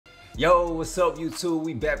Yo, what's up YouTube?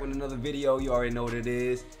 We back with another video. You already know what it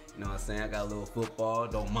is. You know what I'm saying? I got a little football,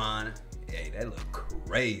 don't mind. Hey, that look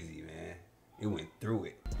crazy, man. It went through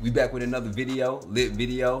it. We back with another video, lit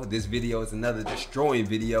video. This video is another destroying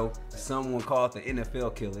video. Someone called the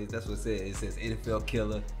NFL killer. That's what it says. It says NFL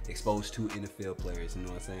killer exposed 2 NFL players, you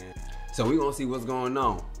know what I'm saying? So we gonna see what's going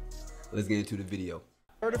on. Let's get into the video.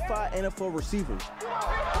 Certified NFL receivers.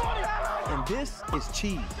 And this is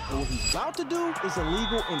cheese. And what he's about to do is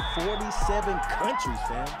illegal in 47 countries,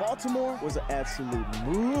 fam. Baltimore was an absolute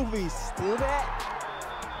movie. Still that?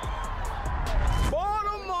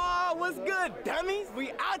 Baltimore, what's good, dummies?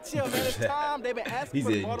 We out here, man. It's time. They've been asking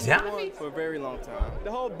for Baltimore for a very long time.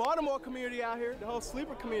 The whole Baltimore community out here, the whole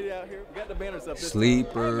sleeper community out here. We got the banners up.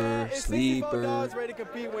 Sleeper, hey, man, it's sleeper. Dogs ready to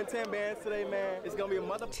compete, win 10 bands today, man. It's gonna be a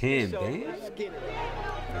mother 10 show. bands? Let's get it.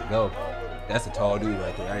 There you go. That's a tall dude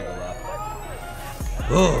right there. I ain't gonna lie.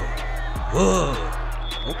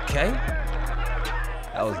 Okay.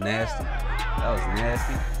 That was nasty. That was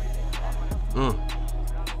nasty.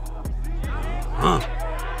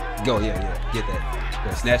 Go, yeah. Get that.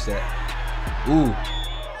 Go, snatch that. Ooh.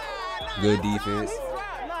 Good defense.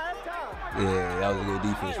 Yeah, that was a good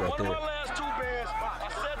defense right there.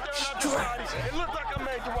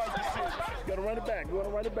 Gotta run it back. You wanna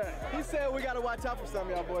run it back? He said we gotta watch out for some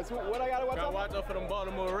of y'all boys. What I gotta watch out for? Watch out for them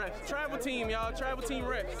Baltimore refs. Travel team, y'all. Travel team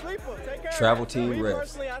refs. Sleeper, take care. Travel team Me refs.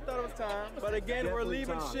 personally, I thought it was time, but again, we're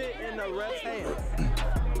leaving shit in the refs' hands.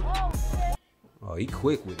 Oh, he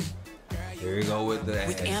quick with it. Here we go with the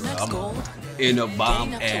With Amex Gold, in the bomb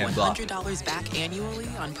getting up and to block. $100 back annually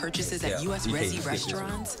on purchases at U.S. you can't Resi skip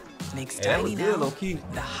restaurants makes that was dining good, out low-key.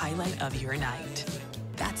 the highlight of your night.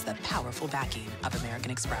 That's the powerful backing of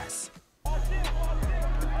American Express.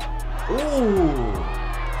 Ooh,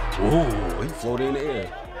 he floated in the air.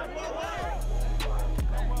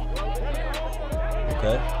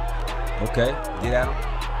 Okay, get out.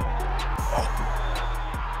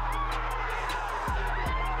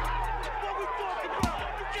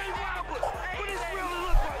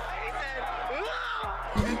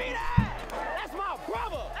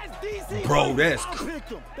 Bro, that's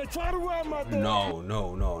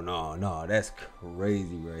no, that's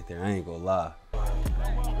crazy right there. I ain't gonna lie.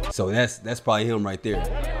 So that's probably him right there.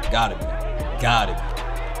 Gotta be.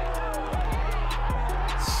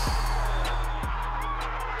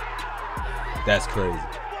 That's crazy.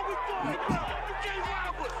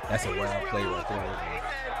 That's a wild play right there.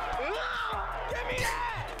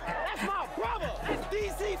 That's my brother. That's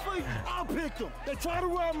DC for you. I'll pick him. They try to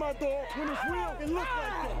run my dog. When it's real, it looks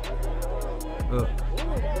like that. Go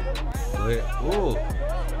ahead. Ooh.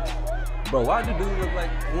 Bro, why do dude look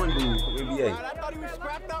like one dude from NBA? I thought he was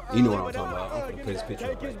scrapped up. You know what I'm talking about. I'm gonna put his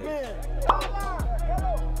picture up right there.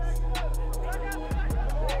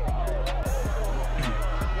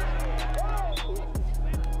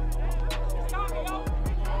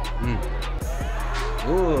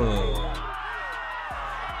 Ooh.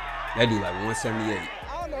 That dude like 178.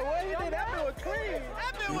 I don't know what he did. That bit was clean.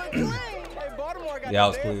 That bit was clean. Hey, Baltimore got Yeah, I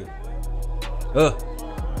was clean.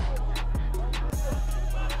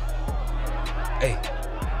 Hey.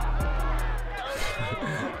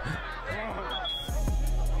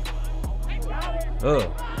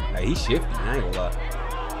 Hey, he shifty. I ain't gonna lie.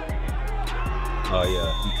 Oh yeah,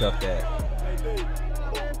 he cuffed that.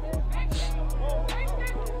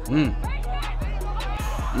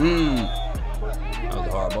 That was a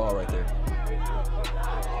hard ball right there.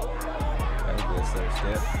 Okay, good step.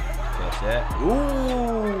 Catch that. Ooh.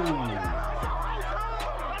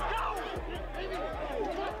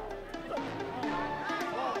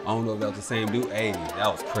 I don't know if that was the same dude. Hey, that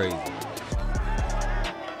was crazy.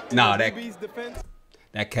 Nah,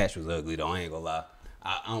 that catch was ugly though. I ain't gonna lie.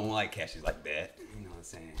 I don't like catches like that. You know what I'm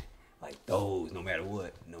saying? Like those, no matter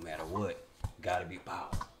what, gotta be bow,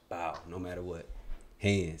 no matter what.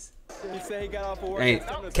 Hands. He said he got off of work. Ain't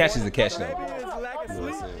catch is a catch though. Maybe his lack of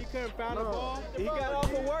sleep, he couldn't find the ball. He got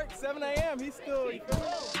off of work 7 a.m. He's still.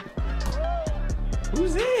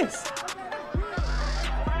 Who's this?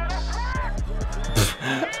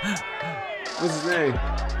 What's his name?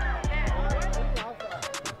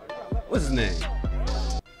 What's his name?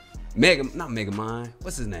 Not Mega Mind.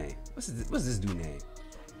 What's his name? What's this dude name?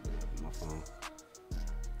 My phone.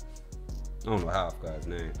 I don't know how I forgot his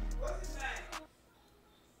name. What's his name?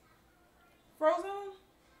 Frozone?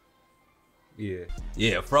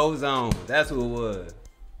 Yeah, Frozone. That's who it was.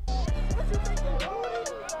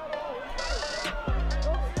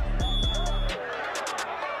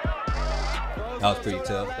 That was pretty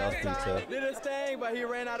tough. Did his thing, but he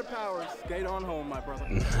ran out of powers. Skate on home, my brother.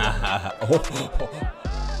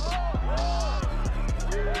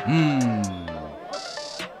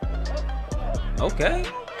 Okay.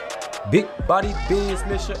 Big body Ben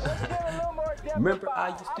Smisher. Remember I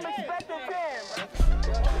used to keep.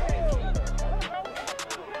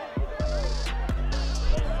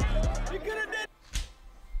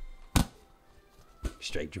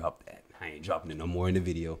 Straight drop that. I ain't dropping it no more in the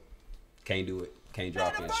video. Can't do it. Can't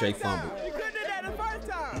drop it. Straight fumble. You couldn't do that the first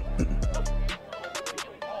time.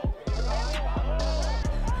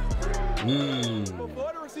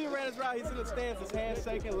 Before the receiver ran his route, he's in the stance, his hands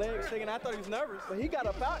shaking, legs shaking. I thought he was nervous, but he got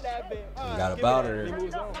about that bit. He got about her. He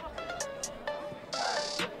moves on.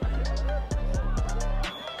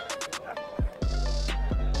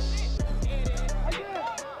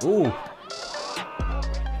 Ooh.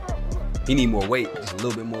 He need more weight. Just a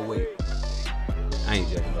little bit more weight. I ain't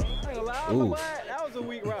joking, bro. Ooh. That was a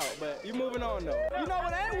weak route, but you moving on though. You know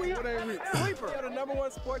what ain't weak? What ain't weak? Sleeper. You're the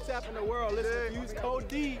 #1 sports app in the world. Listen, if you use code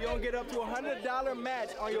D, you're gonna get up to $100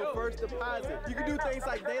 match on your first deposit. You can do things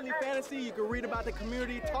like daily fantasy. You can read about the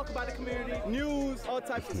community, talk about the community, news, all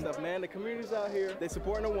types of stuff, man. The community's out here. They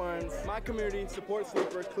supporting the ones. My community supports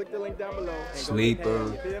Sleeper. Click the link down below. And Sleeper.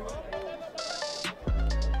 Go ahead,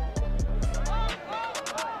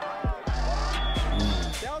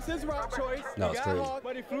 that was his route choice. That was crazy. Hawk,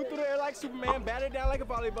 but he flew through the air like Superman, batted down like a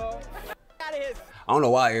volleyball. Out of his. I don't know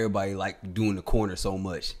why everybody like doing the corner so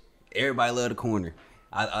much. Everybody love the corner.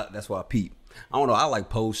 That's why I peep. I don't know. I like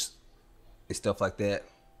posts and stuff like that.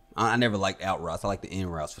 I never liked out routes. I like the in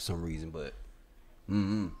routes for some reason, but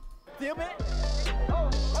Still back.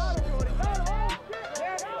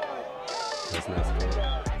 that's not good.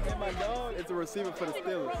 And my dog is a receiver for the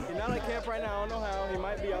Steelers. He's not at camp right now. I don't know how. He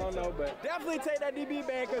might be. I don't know. But definitely take that DB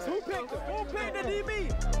band because who picked him? Who picked the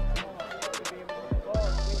DB?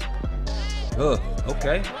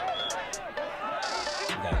 Okay.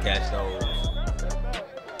 You gotta catch those.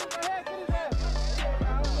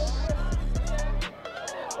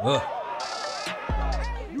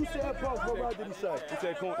 You said post, what route did he say? He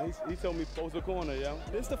said corner. He told me post the corner, yeah.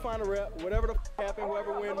 This the final rep. Whatever the happened,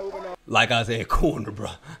 whoever win, moving on. Like I said, corner, bro.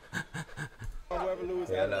 Whoever lose.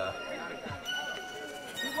 Yeah,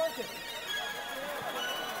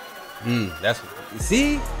 that's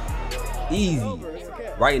see, easy,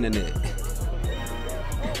 right in the net.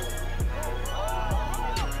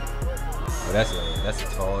 Oh, that's a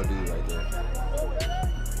tall dude right there.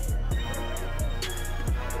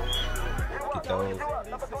 Get those.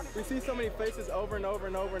 We see so many faces over and over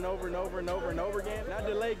and over and over and over and over and over again. Not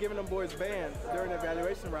delay giving them boys bands during the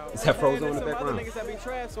evaluation route. Is that Frozen on the Some background? other niggas that be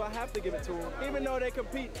trash, so I have to give it to them. Even though they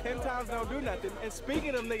compete 10 times and don't do nothing. And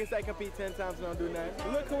speaking of niggas that compete 10 times and don't do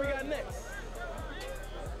nothing, look who we got next.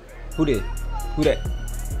 Who did? Who that?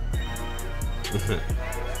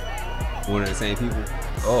 One of the same people?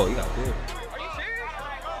 Oh, you got good.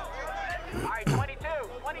 All right, 22.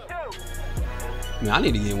 Man, I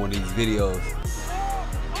need to get in one of these videos.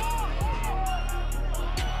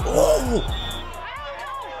 Oh!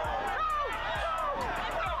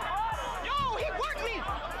 Yo, he worked me.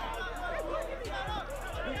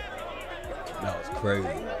 That was crazy.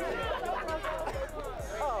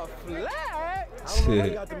 Oh, flag! I don't know if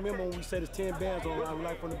you got the memo when we said it's 10 bands on. I would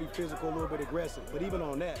like for him to be physical, a little bit aggressive. But even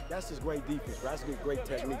on that, that's just great defense. That's just great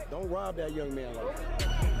technique. Don't rob that young man like that.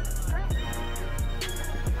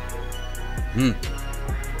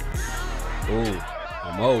 Ooh,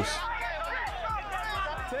 almost.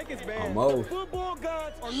 Take his band. Almost. Football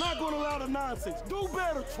gods are not going to allow the nonsense. Do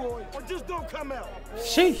better, Troy, or just don't come out.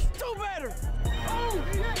 Sheesh. Do better.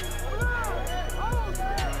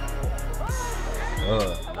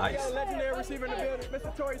 Nice. Legendary receiver in the building,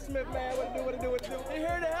 Mr. Torrey Smith, man. What it do? He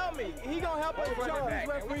here to help me. He gonna help us draw these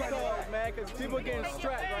referee calls, man, because people getting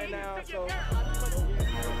strapped right now. So,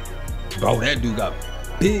 Bro, that dude got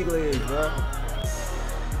big legs, bro.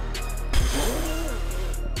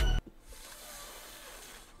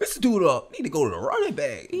 This dude need to go to the running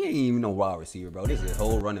back. He ain't even no wide receiver, bro. This is a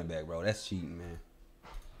whole running back, bro. That's cheating, man.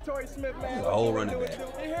 Torrey Smith, man. This is a whole running back.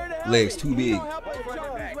 He here to help Legs me. too He big. gonna help us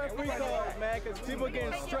draw these referee calls, man, because people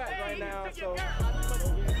getting strapped right now. So,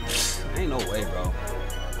 Ain't no way, bro.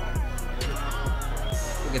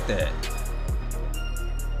 Look at that.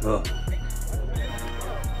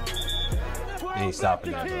 Ain't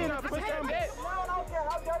stopping that, bro. I don't care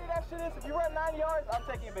how dirty that shit is. If you run 9 yards, I'm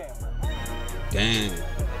taking a band. Dang.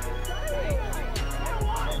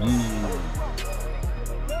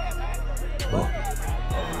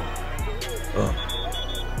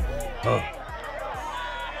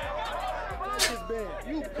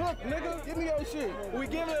 You cook, nigga. Give me your shit. We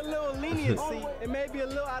give it a little leniency. It may be a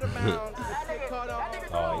little out of bounds. Get caught on.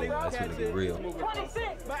 Oh, yeah, that's gonna get real.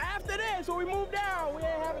 But after this, when we move down, we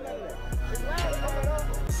ain't having none of that.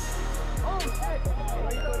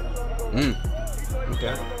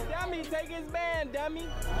 Okay. Dummy, take his band, dummy.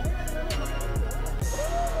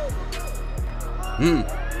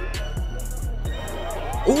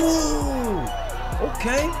 Ooh.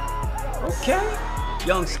 Okay. Okay.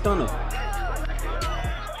 Young stunner.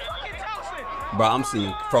 Bro, I'm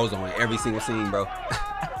seeing Frozone in every single scene, bro.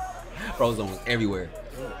 Frozone is everywhere.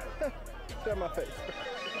 Shut my face.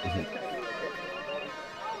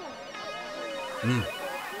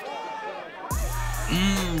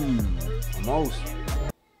 Almost.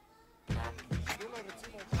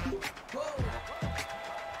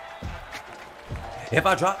 If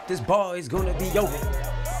I drop this ball, it's gonna be over.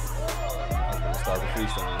 I'm gonna start the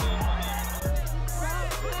freestyle.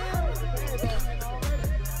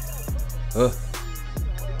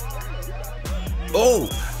 Oh,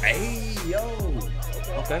 hey, yo.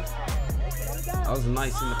 Okay. That was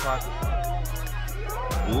nice in the pocket.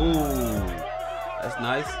 Ooh, that's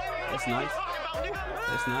nice. That's nice.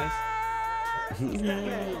 That's nice.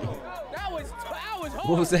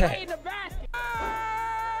 What was that?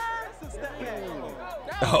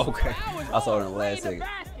 Oh, okay. I saw it in the last second.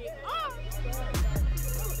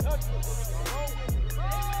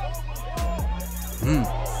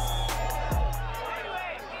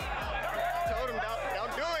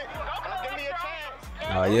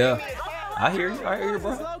 Oh yeah, I hear you. I hear you,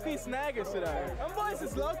 bro. Low-key snagging shit out here. Them boys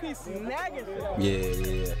is low-key snagging shit out Yeah,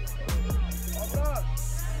 yeah.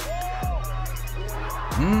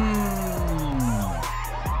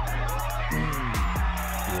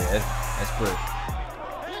 Yeah, that's fresh.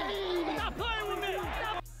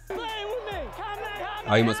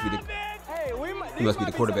 Oh, he must be the. He must be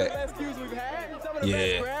the quarterback.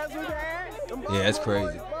 Yeah. Yeah, that's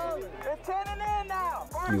crazy.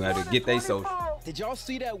 You had to get they social. Did y'all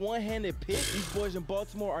see that one-handed pick? These boys in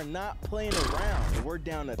Baltimore are not playing around. And we're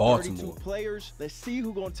down to Baltimore. 32 players. Let's see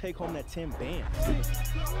who's gonna take home that 10 bands.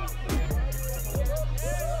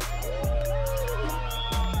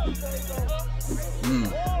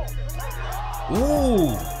 Ooh,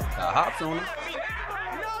 got hops on him.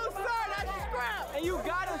 No, sir, that's scrap. And you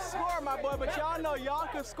gotta score, my boy, but y'all know y'all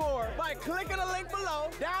can score by clicking the link below.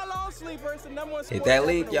 Down low sleepers, the #1 Hit that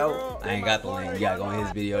link, yo. I ain't got the link. You gotta go in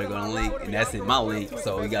his video to go to the link, and that's in my link.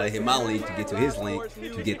 So you gotta hit my link to get to his link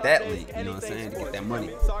to get that link. You know what I'm saying? To get that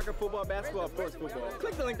money. Soccer, football, basketball, of course, football.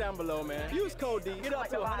 Click the link down below, man. Use code D. Get up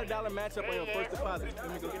to $100 matchup on your first deposit. Let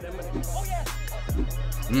me go get that money.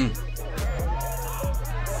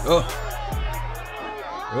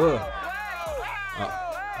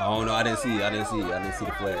 Oh no, I didn't see the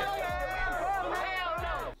flag.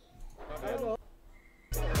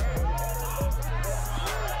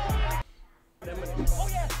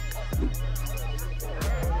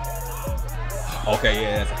 Okay,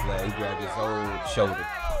 yeah, that's a flag. He grabbed his whole shoulder.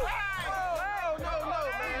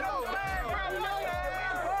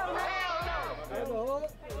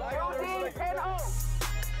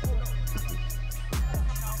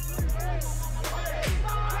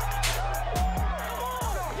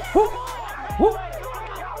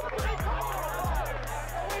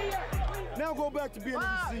 Now go back to being a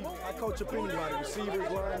receiver. I coach up anybody,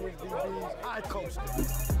 receivers, linemen, DBs. I coach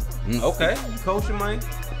them. Okay, you coaching, man.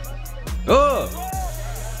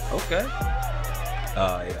 Okay.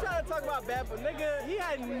 Yeah. Trying to talk about bad, but nigga, he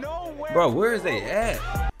had nowhere. Bro, where is they at?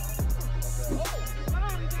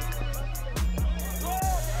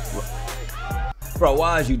 Bro,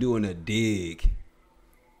 why is you doing a dig?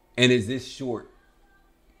 And is this short?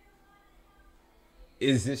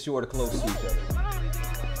 Is this short or close to each other?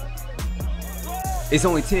 It's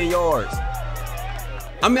only 10 yards.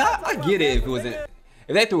 I mean, I get it if it wasn't.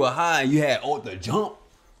 If they threw a high and you had the jump,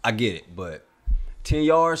 I get it. But 10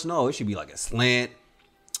 yards, no, it should be like a slant,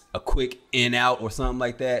 a quick in out or something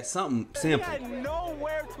like that. Something simple. He had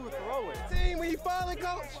nowhere to throw it. Team, when you finally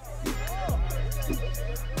coach.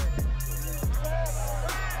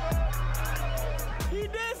 He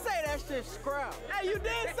did say that shit scrap. Hey, you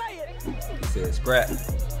did say it. He said scrap.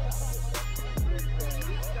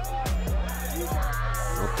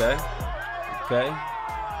 Okay. Okay.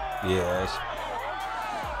 Yeah.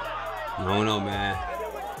 I don't know, man.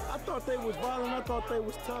 I thought they was violent. I thought they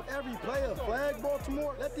was tough. Every player flag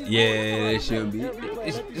Baltimore. Let these Yeah, boys it shouldn't be.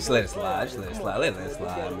 play. Just let it slide. Just let it slide. Let it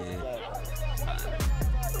slide, man.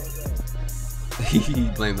 He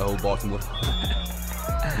blamed the whole Baltimore.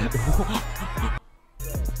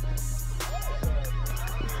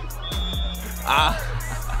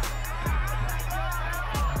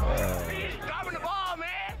 Dropping the ball,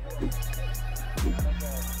 man.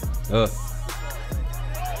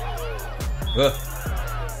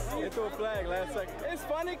 They throw a flag last second. It's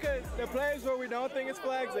funny because the plays where we don't think it's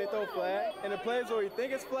flags, they throw flag. And the plays where we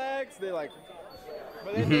think it's flags, they're like,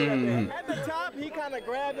 But they did right there. At the top, he kind of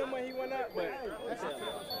grabbed him when he went up, but that's it.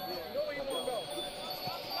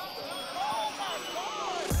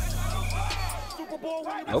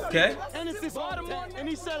 Okay.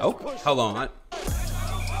 Oh, hold on.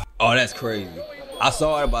 Oh, that's crazy. I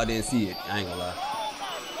saw it, but I didn't see it. I ain't gonna lie.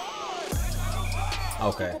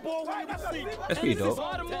 Okay. That's pretty dope.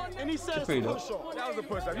 That's pretty dope. That was a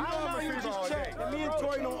push-up. You know I'm a receiver all day. And me and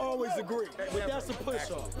Tori don't always agree, but that's a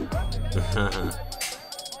push-up.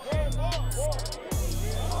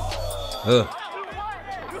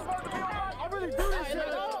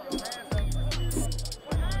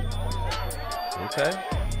 Okay.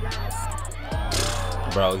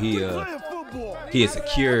 Bro, he is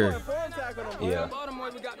secure. Yeah.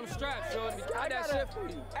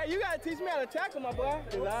 Hey, you gotta teach me how to tackle, my boy.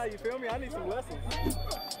 You feel me? I need some lessons.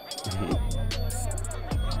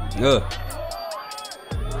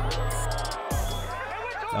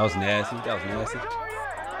 That was nasty. That was nasty.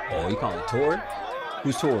 Oh, you calling Tori?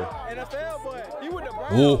 Who's Tori? NFL boy. He with the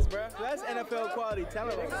Browns, bro. So that's NFL quality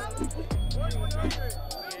talent.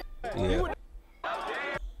 Yeah.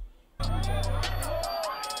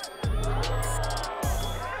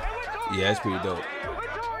 Yeah, that's pretty dope.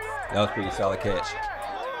 That was pretty solid catch.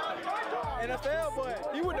 NFL boy,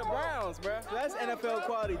 he with the Browns, bro. So that's NFL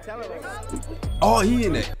quality talent. Oh, he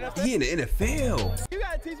in the NFL. You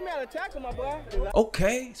gotta teach me how to tackle, my boy.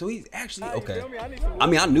 Okay, so he's actually okay. I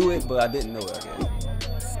mean, I knew it, but I didn't know it. I guess.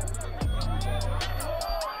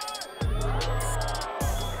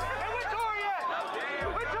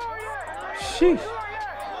 Sheesh.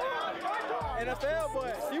 NFL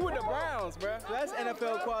boy, he with the Browns, bro. So that's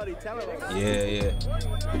NFL quality talent. Yeah, yeah.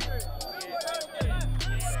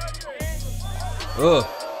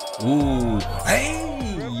 Ooh. Hey,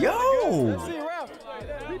 yo.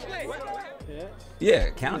 Yeah,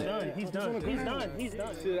 count it. He's done.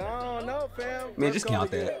 Shit, I don't know, fam. Man, just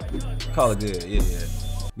count that. Call it good. Yeah, yeah.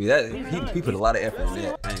 Yeah, that, he put a lot of effort in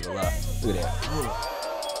that. I ain't gonna lie. Look at that.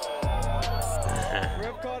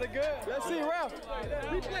 Ref called it good. Let's see, ref.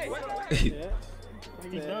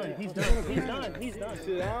 He's done.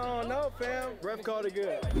 Shit, I don't know, fam. Ref called it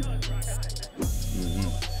good.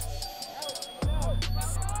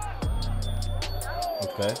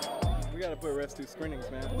 Okay. We gotta put refs through screenings,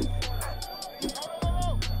 man.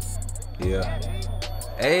 Yeah.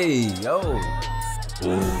 Hey, yo.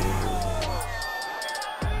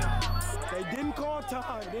 They didn't call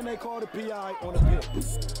time, then they called a PI on the pitch.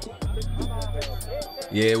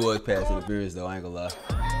 Yeah, it was pass interference though. I ain't gonna lie.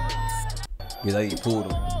 Because I think he pulled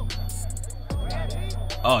him.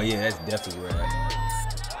 Oh yeah, that's definitely right.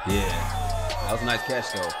 Yeah, that was a nice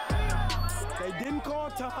catch though. They didn't call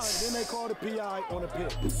time, then they called a PI on the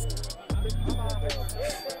pitch.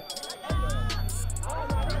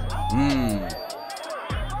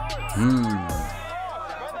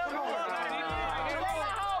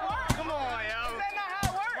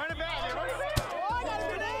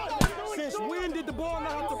 Since when did the ball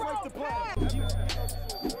not have to break the play?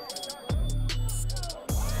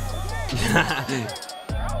 I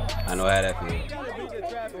know how that feels. You gotta beat the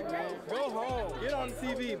traffic, man. Go home. Get on the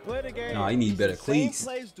TV. Play the game. No, you need better cleats. Same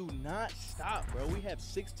plays do not stop, bro. We have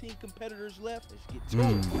 16 competitors left. Let's get to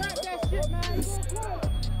it.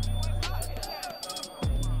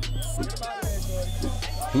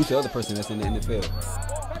 Who's the other person that's in the NFL?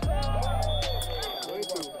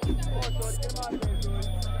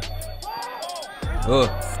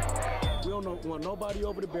 We don't want nobody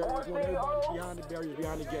over the barriers. We want everybody behind the barriers,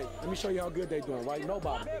 behind the gate. Let me show you how good they doing, right?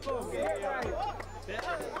 Nobody.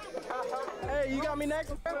 Hey, you got me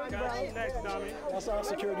next? That's our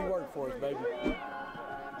security workforce, baby.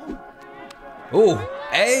 Oh,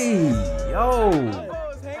 hey, yo.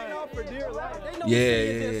 Hanging off for dear life. They know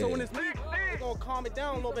Yeah. so when it's legal, they're gonna calm it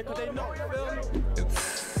down a little bit because they know, you feel me?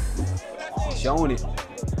 He's showing it.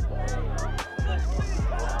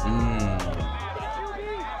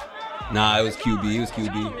 Nah, it was QB. It was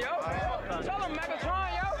QB.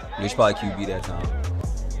 It was probably QB that time.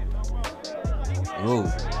 Ooh.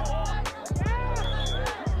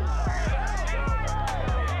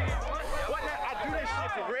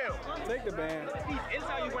 Take the band.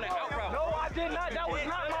 No, I did not. That was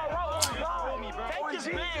not my route. Take his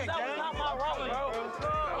man. That was not my route, bro.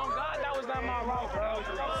 Oh God, that was not my route, bro.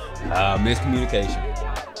 Miscommunication.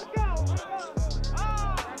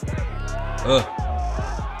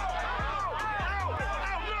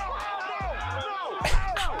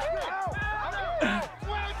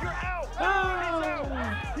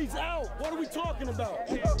 He's out. What are we talking about?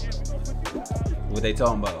 What they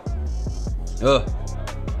talking about?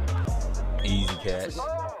 Easy catch.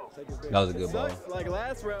 Take his big. That was a good ball. Like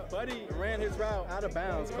last round, Buddy ran his route out of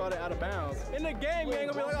bounds, caught it out of bounds. In the game, you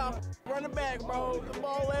ain't gonna be like, oh, run it back, bro. The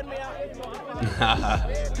ball let me out.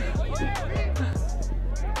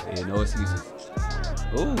 Yeah, no excuses.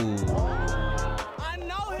 Ooh. I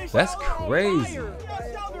know his That's shoulder on crazy. fire.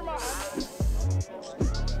 That shoulder, my-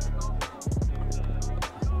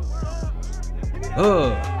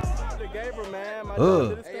 The Gabriel, man. My dog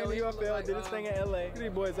did his thing in the UFL, did his thing in LA. These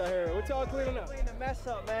boys out here. What y'all cleaning up? Clean the mess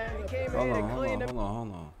up, man. He came Hold in on, and hold cleaned on, the hold on,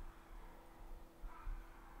 hold on.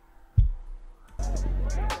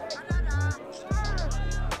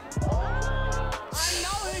 I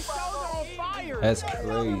know his shoulder on fire. That's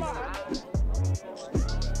crazy.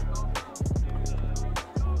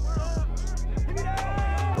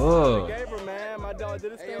 Oh. Gabriel, man. My dog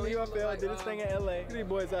did his thing in the UFL, did his thing in LA. These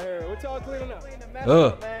boys out here. What y'all cleaning up?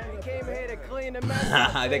 Man. He came here to clean the mess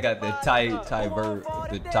up. They got the Ty Vert,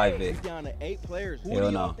 the Ty Vic. Down to 8 players. Who Hell do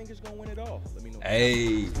y'all no. think is gonna win it all? Let me know. Hey,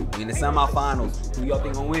 we in the semifinals. Who y'all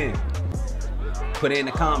think gonna win? Put it in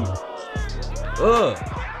the comments. Bro.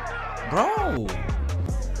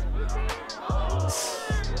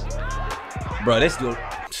 Bro,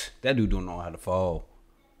 that dude don't know how to fall.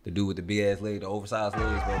 The dude with the big ass legs, the oversized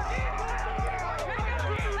legs, bro.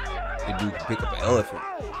 The dude can pick up an elephant.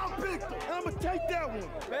 I'm gonna take that one.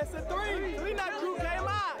 Best of 3. We not Drew came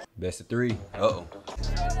out. Best of 3. Uh-oh.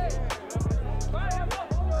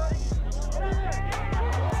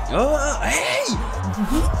 Hey!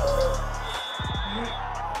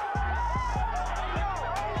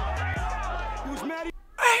 Who's mad?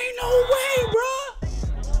 Ain't no way, bro.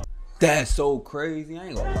 That's so crazy. I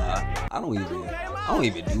ain't gonna lie. I don't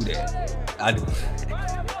even do that. I do.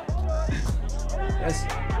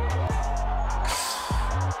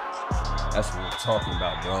 That's what I'm talking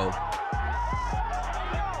about, bro.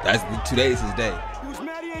 Today's his day. He was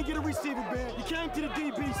mad he ain't get a receiver band. He came to the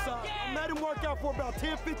DB side. I made him work out for about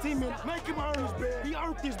 10, 15 minutes. Make him earn his band. He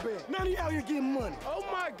earned his band. Now he out here getting money. Oh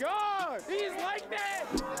my God. He's like that.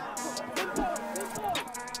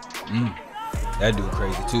 That dude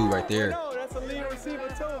crazy too, right there. No, that's a lead receiver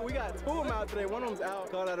too. We got 2 of them out today. One of them's out,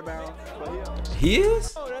 caught out of bounds. But yeah. He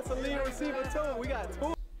is? Oh, that's a lead receiver too. We got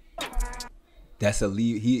 2. That's a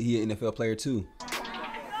lead. He an NFL player too.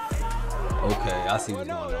 Okay, I see what's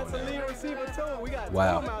No, going that's on a now. lead receiver too. We got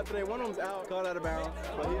Wow. 2 of them out today. One of them's out, caught out of bounds.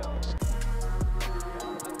 But yeah.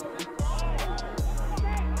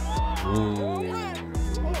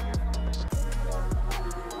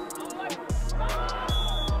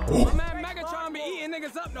 Ooh. Man, Megatron be eating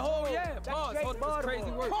niggas up the whole Pause. That's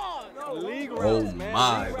crazy work. League Oh runs, man.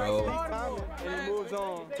 my, League bro. runs, and it moves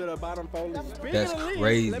on to the bottom 4 leagues. That's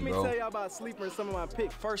crazy, Let me bro. tell y'all about sleeper and some of my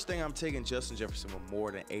picks. First thing, I'm taking Justin Jefferson with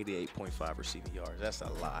more than 88.5 receiving yards. That's a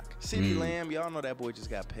lock. CeeDee Lamb, y'all know that boy just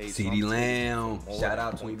got paid. CeeDee Lamb. More Shout than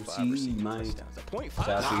out to 0.5 CeeDee, receiving man. touchdowns. A 0.5. Shout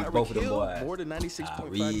out to Tyreek both of them Hill, boys. more than 96.5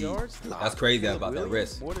 Tyreek. yards. That's crazy Caleb about that Williams,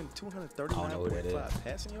 wrist. More than I don't know who that 239.5 is.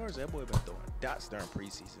 passing yards. That boy been throwing dots during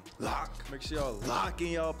preseason. Lock. Make sure y'all lock in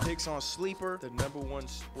y'all picks on Sleeper, the #1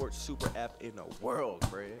 sports super app in the world,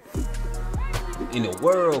 Fred. In the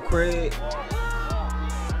world, Craig.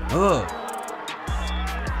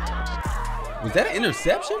 Was that an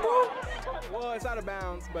interception, bro? Well, it's out of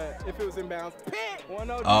bounds, but if it was in bounds, pick.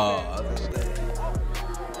 1-0 Oh, defense.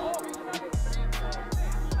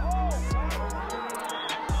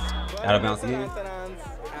 Out of bounds again?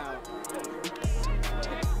 Out.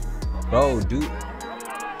 Bro, dude.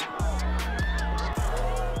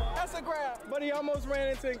 That's a grab. But he almost ran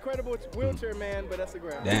into incredible wheelchair man, but that's a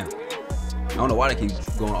grab. Damn. I don't know why they keep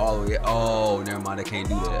going all the way. Oh, never mind. They can't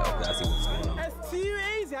do that. Okay, I see what's going on. That's too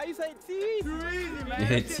easy. How you say too easy? Too easy, man.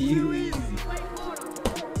 Yeah, too easy.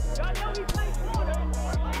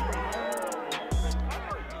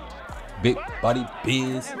 Big body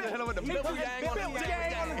Benz.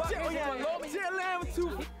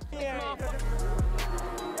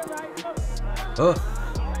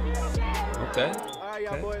 Okay. All right,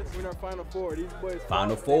 y'all boys, we're in our final 4. These boys.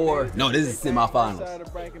 Final 4. No, this is semifinals. Side of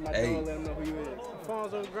the bracket, my Hey. dog, let them know who you is.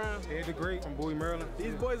 Phones on the ground. Ed the Great from Bowie, Maryland.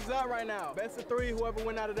 These boys is out right now. Best of 3. Whoever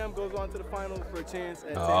win out of them goes on to the finals for a chance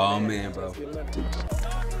at Oh, 10 man, bro.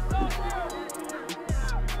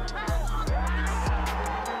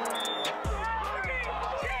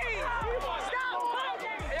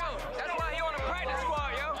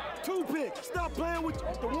 Two picks. Stop playing with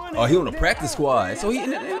the one. Oh, he on the practice squad. So he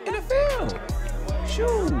in the NFL.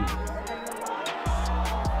 Shoot.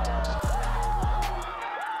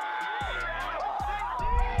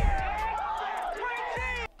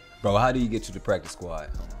 Bro, how do you get to the practice squad?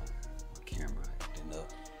 Hold on. My camera acting up.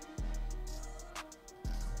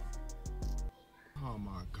 Oh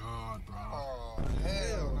my God, bro. Oh,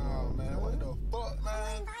 hell no.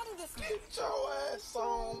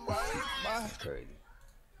 That's crazy.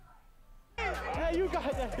 Hey, you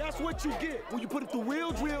got that. That's what you get when you put it through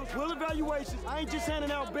real drills, real evaluations. I ain't just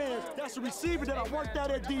handing out bands. That's a receiver that I worked out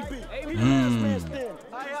at DB. Hey, we the last man standing.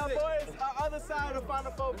 All right, y'all boys, our other side of the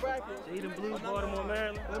Final Four bracket. Eden Blue, Baltimore,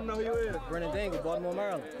 Maryland. Let them know who you is. Brennan Dingle, Baltimore,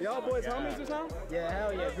 Maryland. Y'all boys homies or something? Yeah,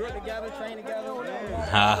 hell yeah. Grew up together, trained together.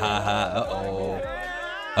 Ha ha ha. Uh-oh.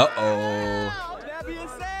 Uh-oh. That being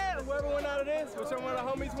said, whoever went out of this, whichever one of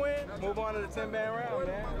the homies win, move on to the 10-man round,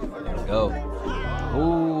 man. Let's go.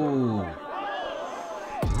 Ooh.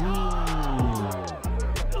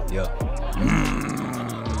 Yeah.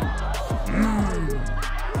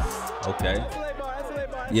 Okay.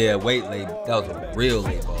 Yeah, wait, late. That was a real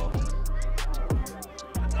late ball.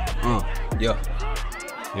 Yeah.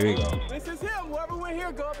 Here we go. This is him. Whoever win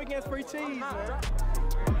here, go up against free cheese, man.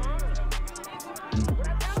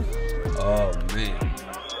 Oh man.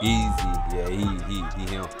 Easy. Yeah, he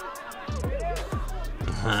him.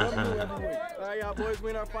 Alright, y'all boys,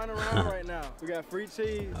 we in our final round right now. We got free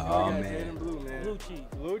cheese. Oh, we got man. Eden Blue, man. Blue cheese.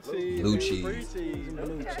 Blue cheese. Blue and cheese. Free cheese.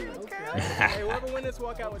 Blue cheese. Hey, whoever win this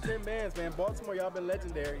walk out with 10 bands, man. Baltimore, y'all been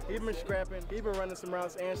legendary. He been scrapping. He been running some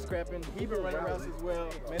routes and scrapping. He been running routes as well.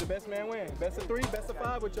 May the best man win. Best of 3, best of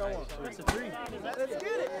 5, what y'all want? Best of 3. Let's get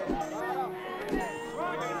it.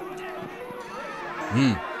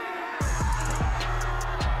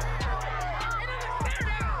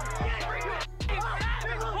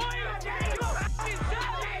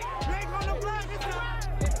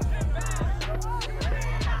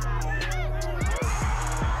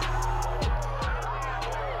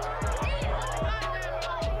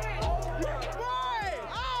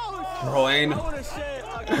 Bro, ain't I would have shed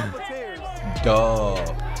a couple tears. dog.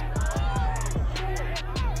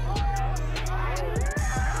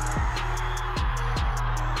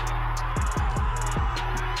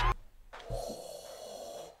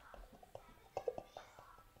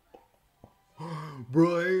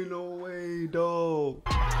 Bro, ain't no way, dog.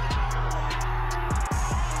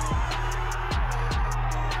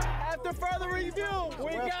 After further review,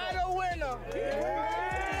 we got a winner.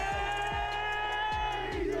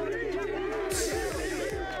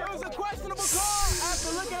 It was a questionable call.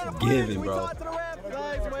 After looking at the Give footage, him, we bro. talked to the ref.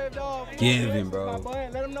 Flags waved off. Give him, bro. My boy,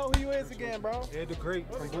 let him know who you is again, bro. Ed the Great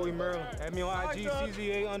from Bowie, Maryland. Add me on IG,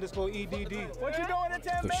 CZA_EDD. What you doing at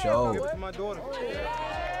 10 For man, sure. Give it to my daughter.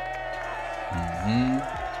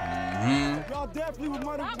 Y'all definitely was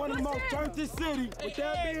one of the most dirtiest cities. With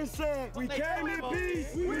that being said, we came in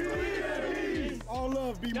peace. We leave in peace. All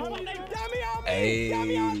love, be more. Dummy on me. Hey.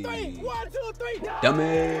 Dummy on 3. 1, 2, 3.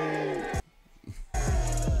 Dummy.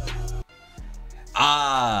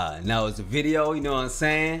 Now it's a video, you know what I'm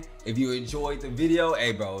saying? If you enjoyed the video,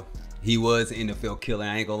 hey bro, he was an NFL killer,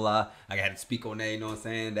 I ain't gonna lie. I gotta speak on that, you know what I'm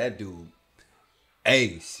saying? That dude,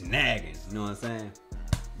 hey, snagging, you know what I'm saying?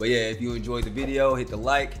 But yeah, if you enjoyed the video, hit the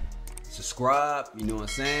like, subscribe, you know what I'm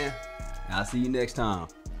saying? And I'll see you next time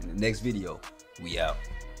in the next video. We out.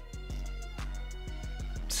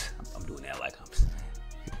 I'm doing that like I'm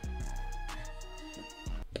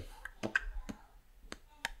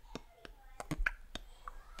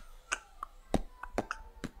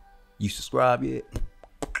You subscribe yet?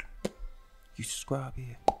 You subscribe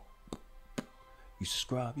yet? You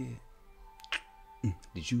subscribe yet?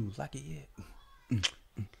 Did you like it yet?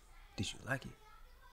 Did you like it?